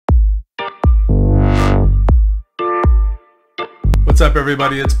What's up,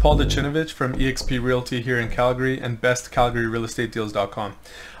 everybody? It's Paul Dojcinovic from eXp Realty here in Calgary and bestcalgaryrealestatedeals.com.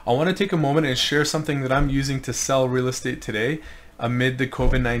 I want to take a moment and share something that I'm using to sell real estate today amid the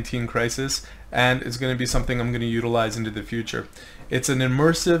Covid-19 crisis, and it's going to be something I'm going to utilize into the future. It's an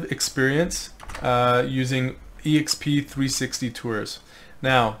immersive experience using eXp 360 tours.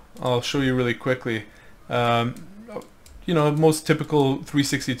 Now, I'll show you really quickly. You know, most typical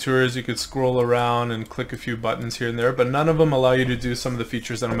 360 tours, you could scroll around and click a few buttons here and there, but none of them allow you to do some of the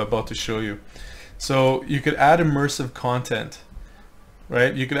features that I'm about to show you. So you could add immersive content,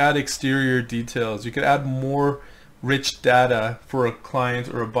 right? You could add exterior details. You could add more rich data for a client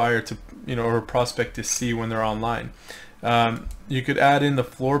or a buyer to, you know, or a prospect to see when they're online. You could add in the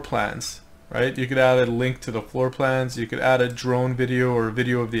floor plans, right? You could add a link to the floor plans. You could add a drone video or a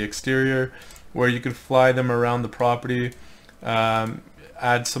video of the exterior, where you could fly them around the property,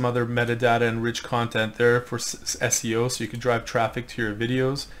 add some other metadata and rich content there for SEO, so you can drive traffic to your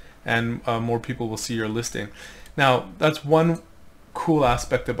videos and more people will see your listing. Now, that's one cool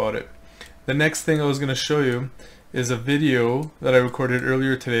aspect about it. The next thing I was going to show you is a video that I recorded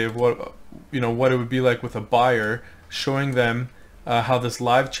earlier today of what it would be like with a buyer, showing them how this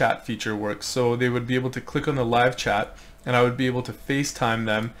live chat feature works. So they would be able to click on the live chat and I would be able to FaceTime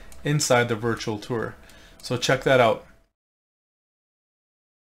them inside the virtual tour. So check that out.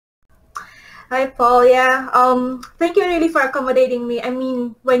 Hi Paul, yeah. Thank you really for accommodating me. I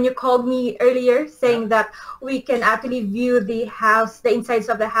mean, when you called me earlier saying that we can actually view the house, the insides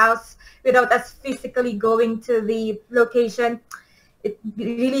of the house without us physically going to the location, it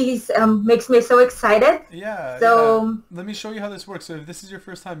really makes me so excited. Yeah. So yeah. Let me show you how this works. So if this is your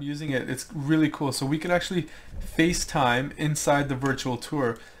first time using it, it's really cool. So we could actually FaceTime inside the virtual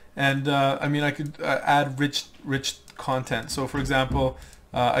tour. And I mean, I could add rich content. So for example,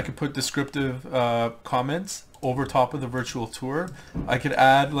 I could put descriptive comments over top of the virtual tour. I could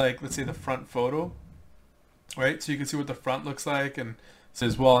add, like, let's say the front photo, right? So you can see what the front looks like and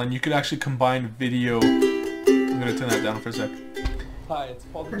as well. And you could actually combine video. I'm going to turn that down for a sec. Hi, it's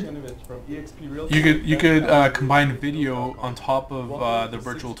Paul Dojcinovic from eXp Realty. You could combine video on top of the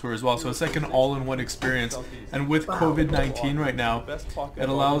virtual tour as well, so it's like an all-in-one experience. And with COVID-19 right now, it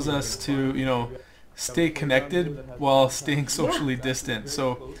allows us to, you know, stay connected while staying socially distant.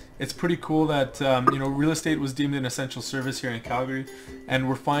 So it's pretty cool that you know, real estate was deemed an essential service here in Calgary, and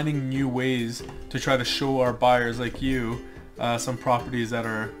we're finding new ways to try to show our buyers like you some properties that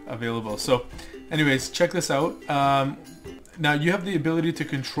are available. So anyways, check this out. Now you have the ability to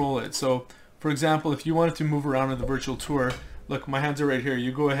control it. So for example, if you wanted to move around in the virtual tour, look, my hands are right here.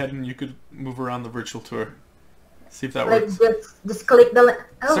 You go ahead and you could move around the virtual tour. See if that works. Just click the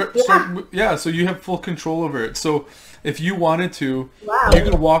yeah, so you have full control over it. So if you wanted to, you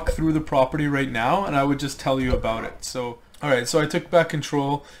could walk through the property right now and I would just tell you about it. So alright, so I took back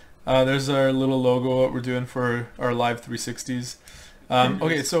control. There's our little logo, what we're doing for our live 360s.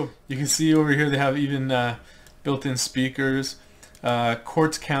 Okay, so you can see over here they have even built-in speakers,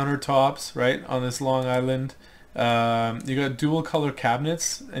 quartz countertops, right, on this Long Island. You got dual color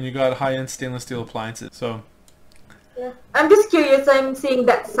cabinets and you got high-end stainless steel appliances. So yeah, I'm just curious. I'm seeing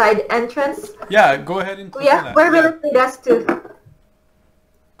that side entrance. Yeah, go ahead and click on that. Where will it lead us to?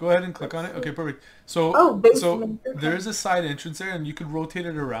 Go ahead and click on it. Okay, perfect. So so there is a side entrance there and you could rotate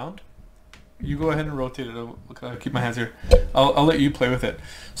it around. You go ahead and rotate it. I'll keep my hands here. I'll let you play with it.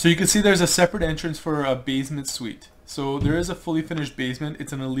 So you can see there's a separate entrance for a basement suite. So there is a fully finished basement.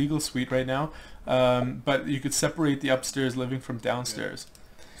 It's an illegal suite right now, but you could separate the upstairs living from downstairs.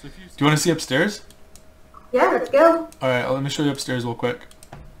 So do you want to see upstairs? Yeah, let's go. All right, let me show you upstairs real quick.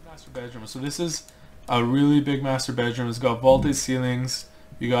 Master bedroom. So this is a really big master bedroom. It's got vaulted ceilings.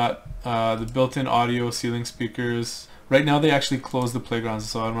 You got the built-in audio, ceiling speakers. Right now they actually closed the playgrounds,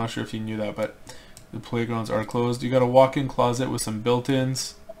 so I'm not sure if you knew that, but the playgrounds are closed. You got a walk-in closet with some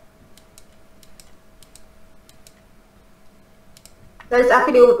built-ins. That is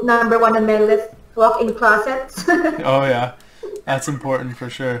actually #1 on my list, walk-in closets. Oh yeah, that's important for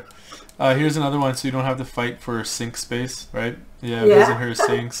sure. Here's another one, so you don't have to fight for sink space, right? Yeah, these are her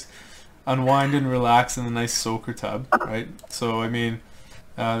sinks. Unwind and relax in a nice soaker tub, right? So I mean,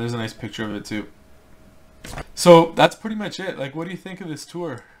 there's a nice picture of it too. So that's pretty much it. Like, what do you think of this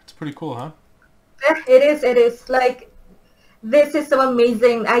tour? It's pretty cool, huh? It is. Like, this is so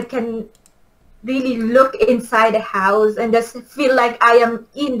amazing. I can really look inside the house and just feel like I am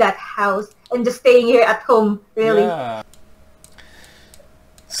in that house and just staying here at home, really. Yeah.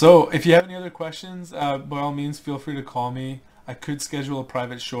 So if you have any other questions, by all means, feel free to call me. I could schedule a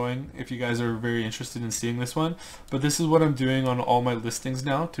private showing if you guys are very interested in seeing this one, but this is what I'm doing on all my listings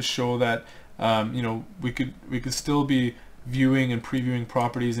now to show that you know, we could still be viewing and previewing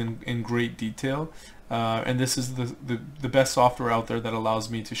properties in great detail. And this is the best software out there that allows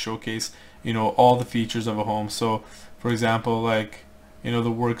me to showcase, you know, all the features of a home. So for example, like, you know,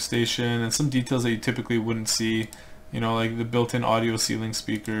 the workstation and some details that you typically wouldn't see, you know, like the built-in audio ceiling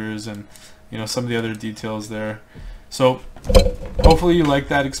speakers and, you know, some of the other details there. So hopefully you like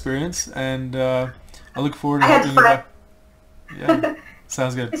that experience, and I look forward to helping you back. Yeah,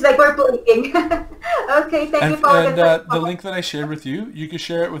 sounds good. It's like we're playing. Okay, thank you, Paul. And the link that I shared with you, you can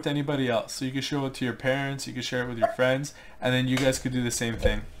share it with anybody else. So you can show it to your parents, you can share it with your friends, and then you guys could do the same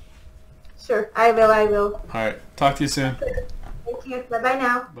thing. Sure, I will. All right, talk to you soon. Thank you. Bye-bye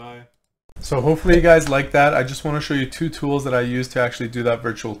now. Bye. So hopefully you guys like that. I just want to show you two tools that I use to actually do that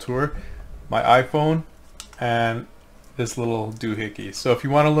virtual tour. My iPhone and this little doohickey. So if you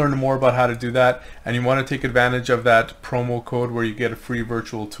want to learn more about how to do that, and you want to take advantage of that promo code where you get a free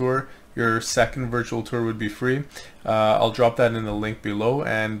virtual tour, your second virtual tour would be free. I'll drop that in the link below,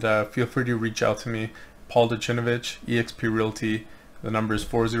 and feel free to reach out to me, Paul Dojcinovic, eXp Realty. The number is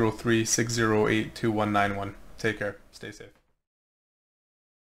 403-608-2191. Take care. Stay safe.